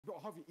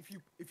Harvey,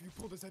 if you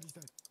pull this head, he's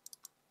dead.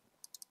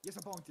 Yes,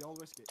 a bounty. I'll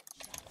risk it.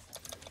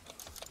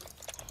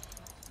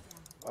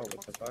 Oh,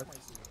 what the fuck?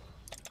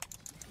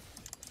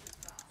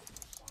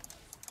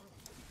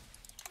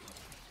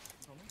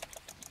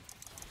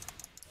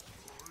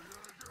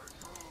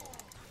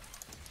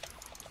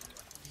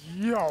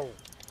 Yo!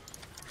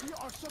 We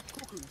are such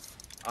cuckoos.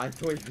 I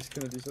thought he was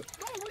gonna do something.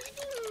 No, what are you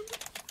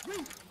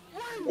doing?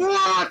 Wait,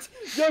 What?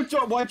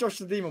 Yo, why Josh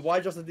the Demon? Why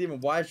Josh the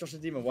Demon? Why is Josh the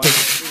Demon? Why is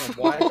Josh the Demon?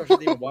 Why is Josh the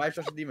Demon? Why is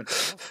Josh the Demon?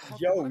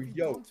 Yo.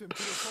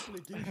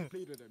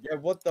 Yeah,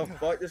 what the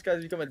fuck? This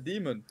guy's become a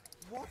demon.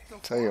 What the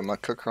Tell you, my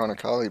cooker on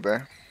Akali, bro.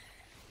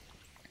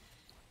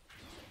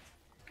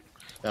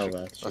 Oh,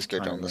 Let's go,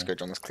 John. Let's go,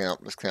 John. Let's clean up.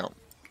 Let's clean up.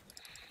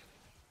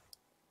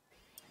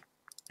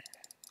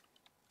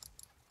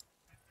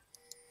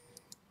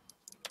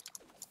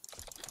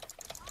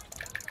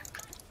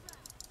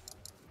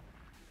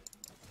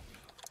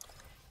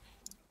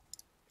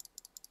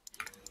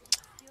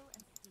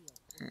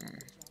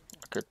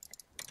 Good.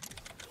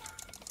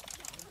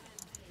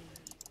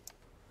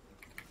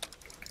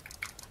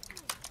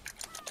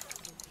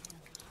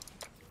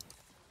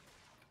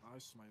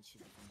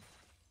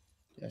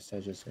 Yes, I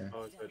just yeah.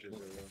 Oh, it's Edges,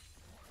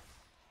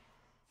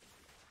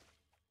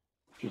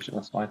 You should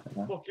have sniped it,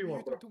 man. Fuck you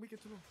up, bro.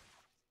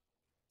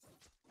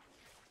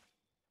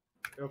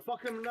 Yo,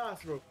 fuck him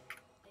last, bro.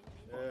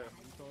 Yeah.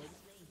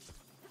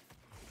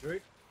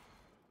 Drake?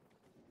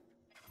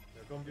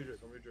 Yeah, come do Drake,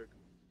 come do Drake.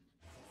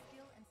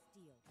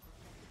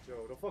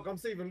 Yo, the fuck, I'm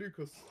saving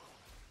Lucas.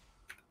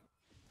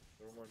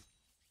 Never mind.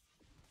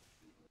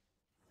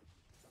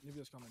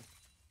 Nibia's coming.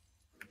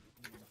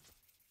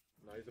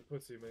 Nah, he's a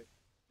pussy, mate.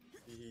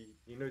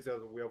 He knows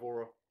that we have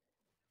aura.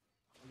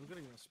 We're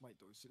gonna get a smite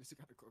though, so this is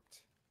kinda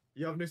cooked.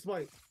 You have no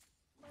smite?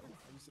 I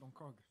used it on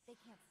Krog.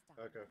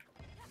 Okay.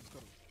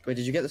 Wait,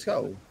 did you get the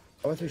skull?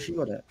 Oh, I thought she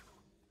got it.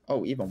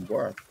 Oh, even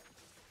worse.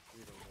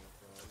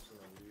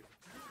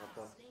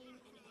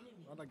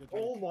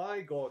 Oh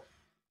my god.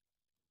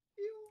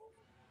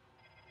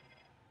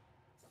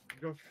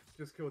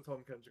 Just kill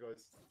Tom Kench,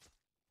 guys.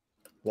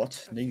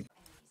 What? No.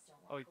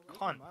 Oh, you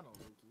can't.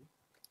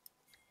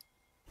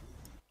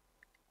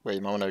 Wait,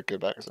 you might want to go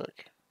back a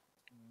sec.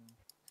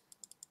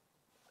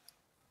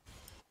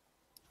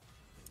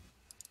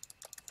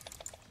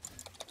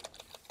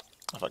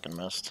 I fucking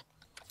missed.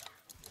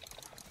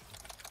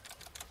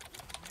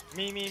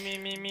 Me.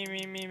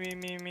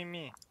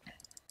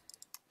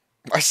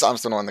 My Sam's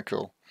still not on the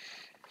cool.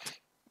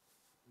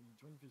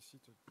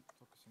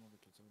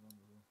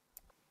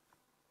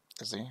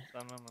 Is he?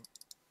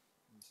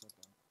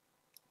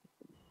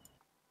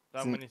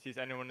 Then when he sees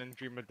anyone in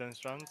Dreamer then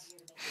strands,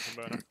 it's a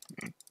burner.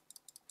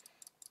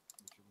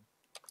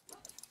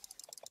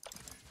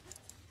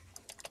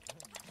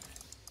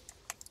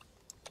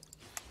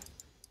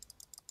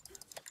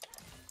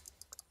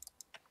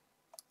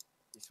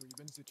 So you've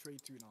been to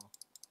trade 2 now.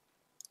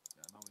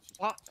 Yeah, now it's just...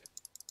 What?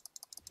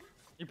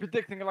 You're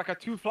predicting like a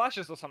 2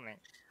 flashes or something?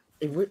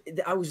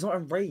 I was not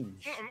in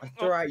range. I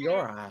threw out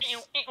your ass.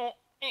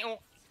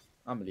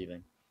 I'm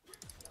leaving.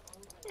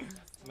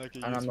 Like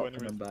And I'm not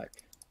coming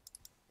back.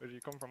 Where did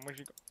you come from? Where did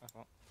you go?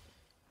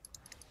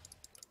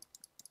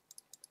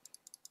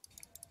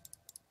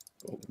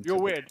 You're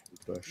weird.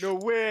 You're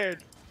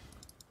weird.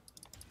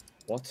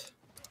 What?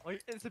 Oh, you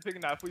instant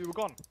picking that. I thought you were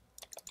gone.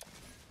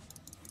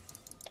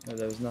 No,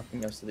 there was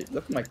nothing else to do.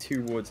 Look at my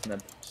 2 wards and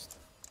then just...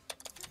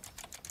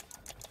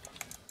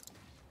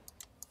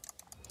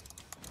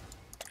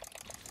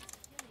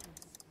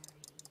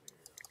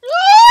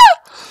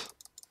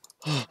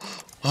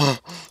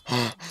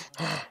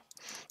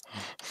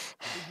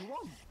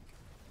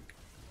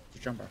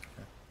 Just jump back.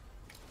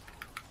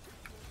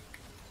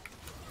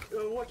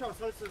 Watch out,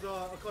 this is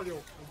Akali.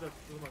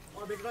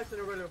 Oh, big lights in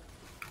the radio.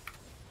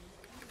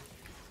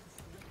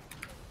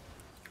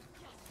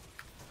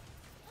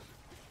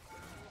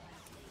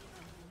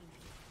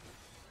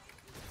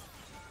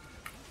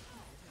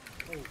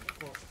 Oh,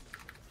 fuck.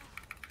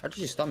 How did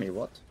you stun me?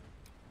 What?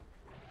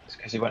 It's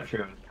because he went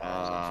through him.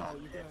 Ah.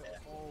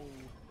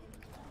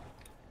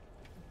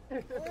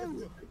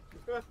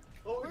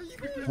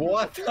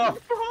 What the fuck?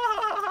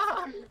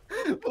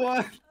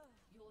 What?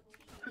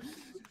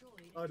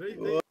 Oh, they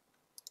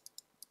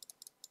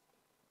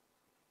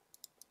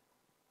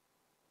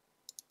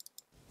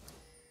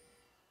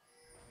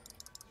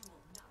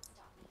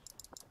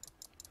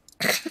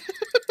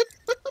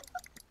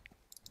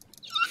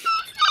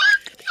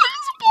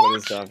What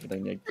is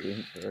happening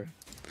again, bro?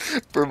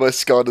 Bro, my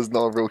Scar is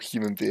not a real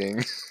human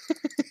being.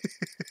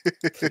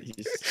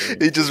 Please,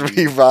 He just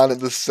reran at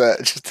the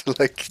set just to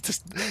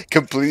just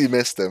completely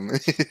missed him.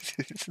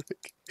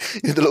 Like,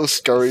 the little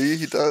scurry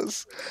he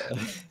does.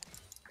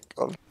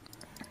 God.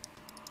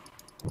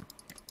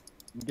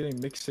 I'm getting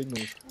mixed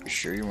signals. You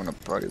sure you want to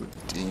party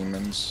with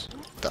demons?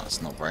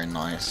 That's not very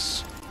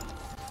nice.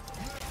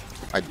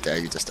 I dare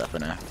you to step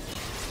in here.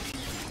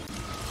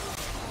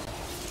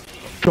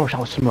 Josh, I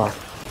was smart.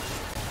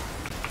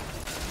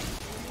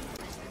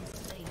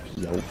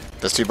 Yo.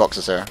 There's 2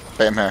 boxes here.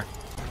 Bait him here.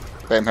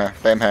 Bait him here.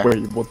 Bait him here.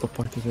 Wait, what the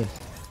fuck is this?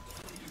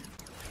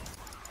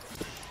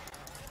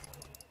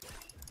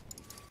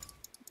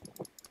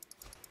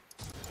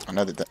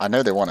 I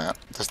know they want it.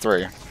 There's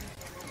 3.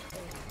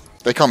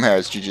 They come here,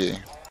 it's GG.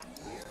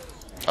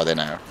 Oh, they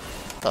know.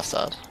 That's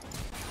sad.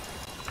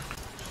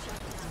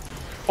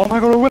 Oh my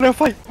god, we're winning a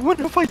fight! We're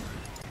winning a fight!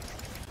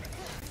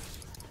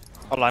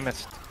 Oh, I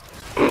missed.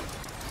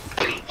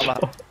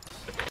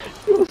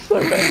 You're so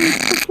bad.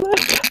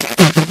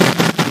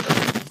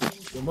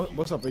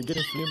 What's up? Are you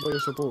getting flamed by your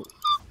support?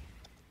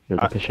 You're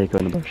like a Shaco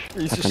in the bush.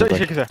 He's Back in the bush.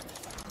 shaking there.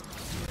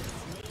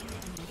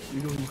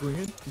 You know he's going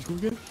in? He's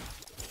going in?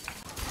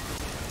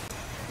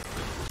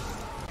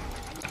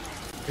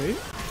 Okay.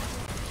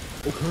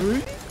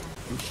 Okay.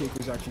 The shake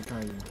was actually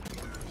kind of...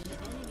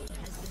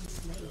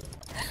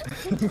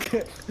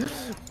 Okay.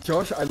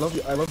 Josh, I love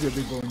you. I love your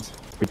big bones.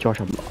 Wait, Josh,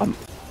 I'm...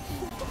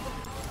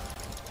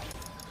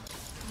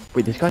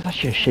 Wait, this guy's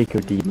actually a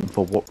Shaco demon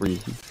for what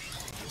reason?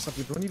 Stop,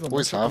 you don't even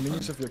What's watch the happening?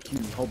 minutes of your Q.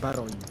 How bad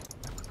are you?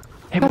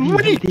 Hey,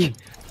 what are you doing?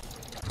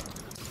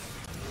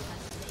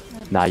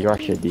 Nah, you're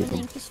actually a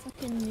demon.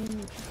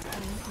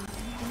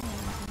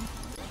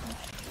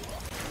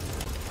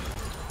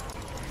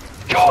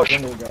 Josh!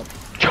 Oh god.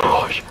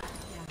 Josh!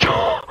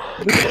 Josh!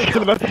 This guy's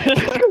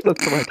a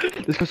threat.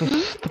 This guy's a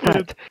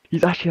threat.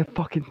 He's actually a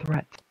fucking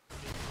threat.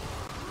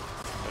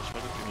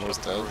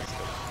 Almost dead.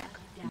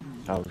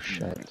 Oh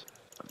shit.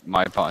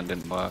 My pattern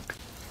didn't work.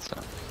 So.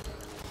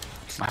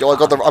 Yo,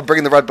 I'm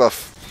bringing the red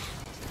buff.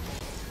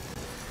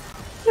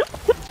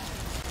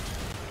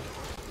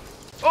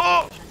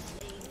 Oh!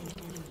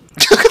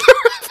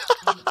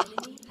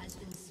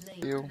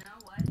 You.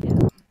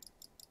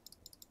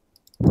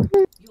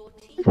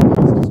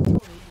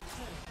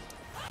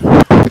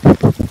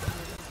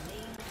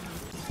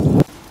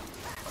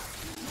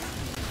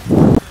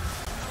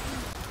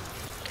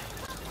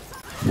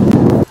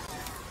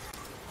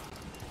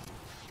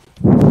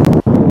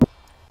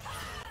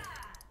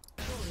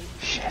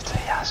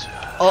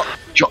 Oh,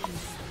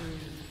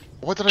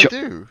 what did I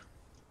do?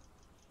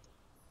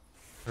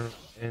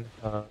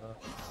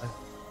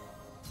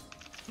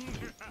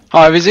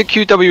 Hi, is it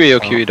QWE or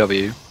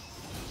QEW?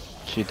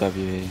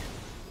 QWE.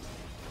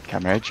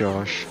 Come here,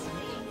 Josh.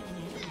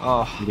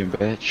 Oh, You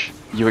bitch.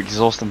 You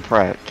exhausting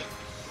prick.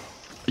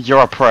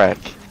 You're a prick.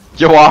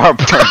 You are a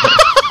prick.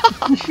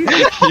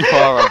 You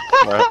are a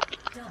prick.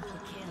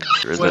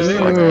 You're this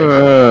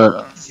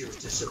fucking...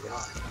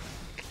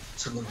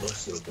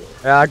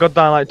 Yeah, I got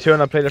down like 2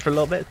 and I played it for a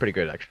little bit. It's pretty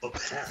good actually. The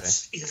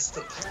past is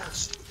the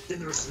past. Then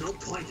there's no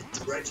point in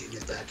dredging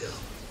it back up.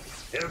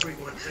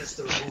 Everyone has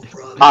their own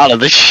problems. out of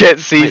the shit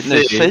Wait, no,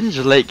 CC. Singe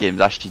late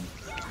game's actually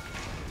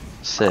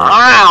sick.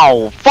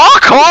 Ow!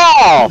 Fuck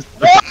off!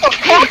 What the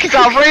fuck is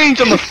that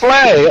range on the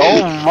play?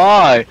 Oh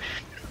my!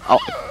 Oh.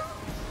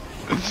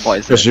 What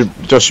is this?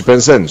 Josh, you've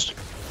been singed.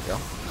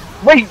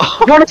 Wait, you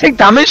wanna take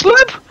damage,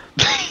 Lib?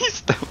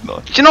 Please don't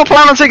not. Do you not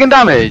plan on taking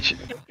damage?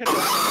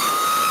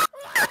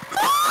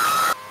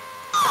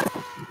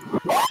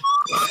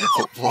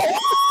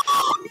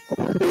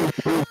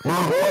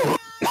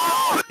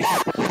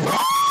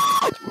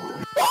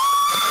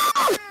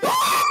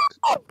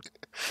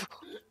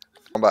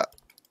 Combat.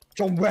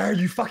 John, where are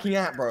you fucking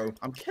at, bro?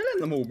 I'm killing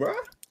them all, bro.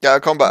 Get out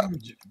of combat.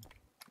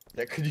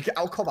 Yeah, could you get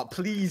out of combat,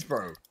 please,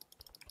 bro?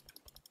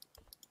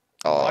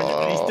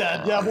 Oh. He's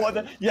dead. Yeah,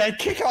 what? Yeah,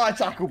 kick out of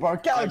tackle, bro.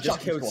 Get out I of Oh, tackle.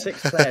 just killed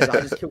 6 players.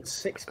 I just killed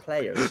 6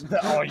 players.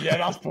 Oh yeah,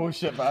 that's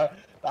bullshit, bro.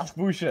 That's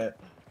bullshit.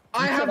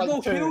 I You have killed, like,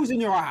 more 2. kills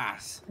in your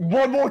ass.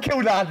 One more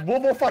kill, lad.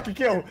 One more fucking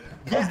kill.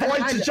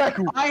 Provide to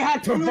Shaco. I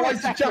had 2 Provide a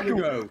to second Shaco.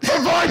 ago.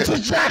 Provide to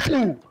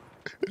Shaco.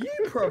 You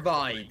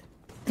provide.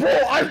 Bro,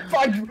 I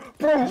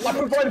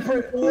provided for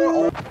it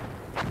all.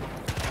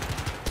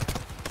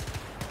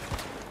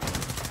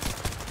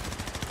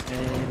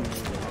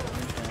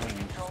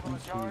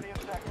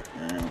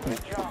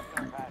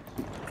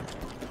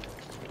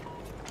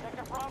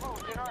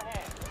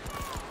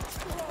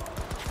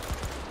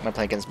 Am I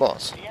playing against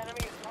boss?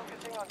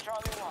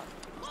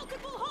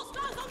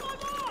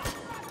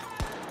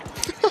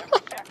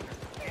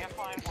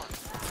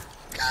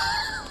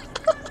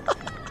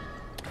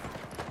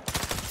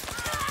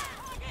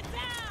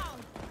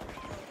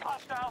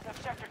 Hostiles have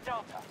sector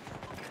Delta.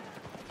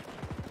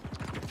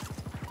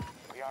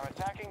 We are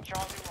attacking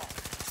Charlie 1.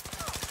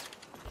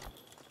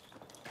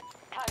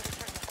 Time to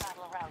turn the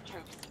battle around,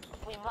 troops.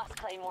 We must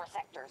claim more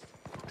sectors.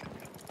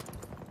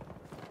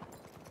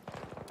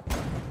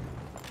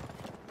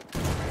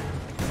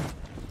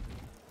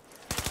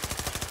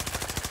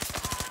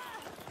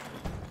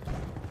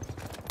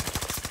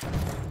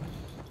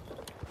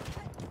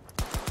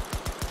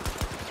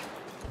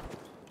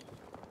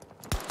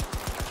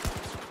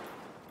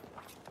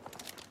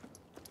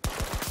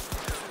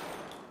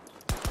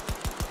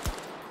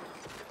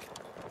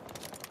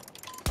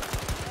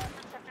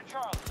 Sector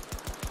Charlie.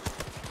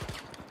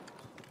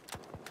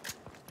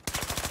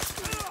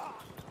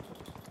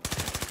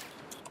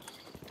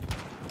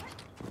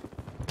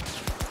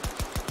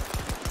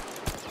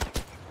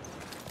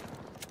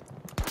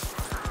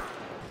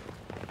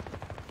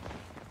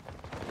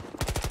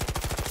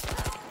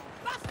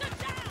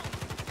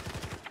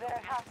 They're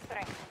at half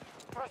strength.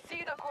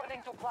 Proceed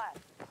according to plan.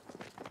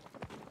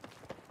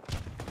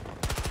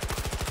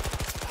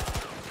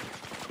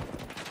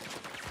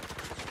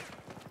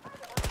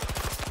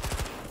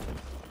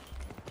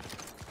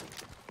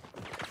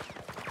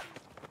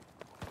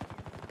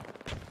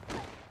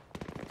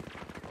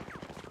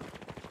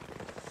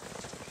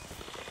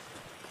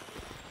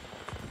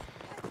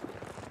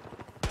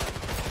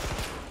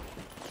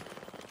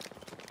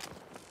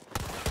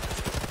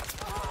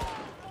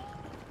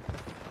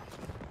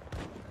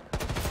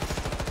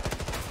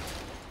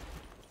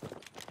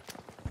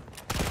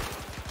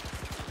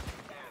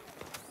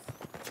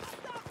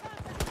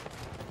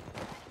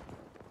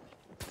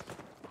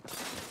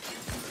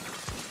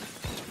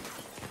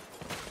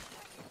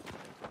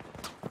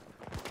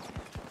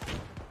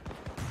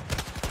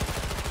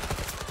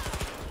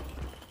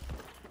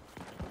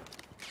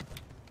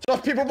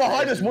 There's people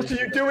behind us. What are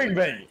you doing,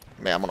 mate?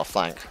 Mate, I'm on a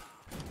flank.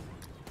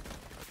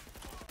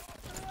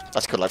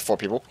 That's killed like 4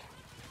 people.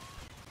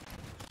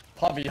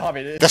 Hobby.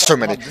 There's so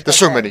many. There's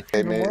so many.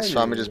 Hey, mate,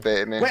 Swami just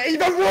baited me. Where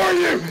even were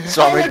you?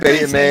 Swami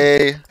baited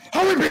me.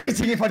 How am I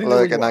baiting if I didn't know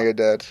Look, where and now you you're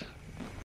dead.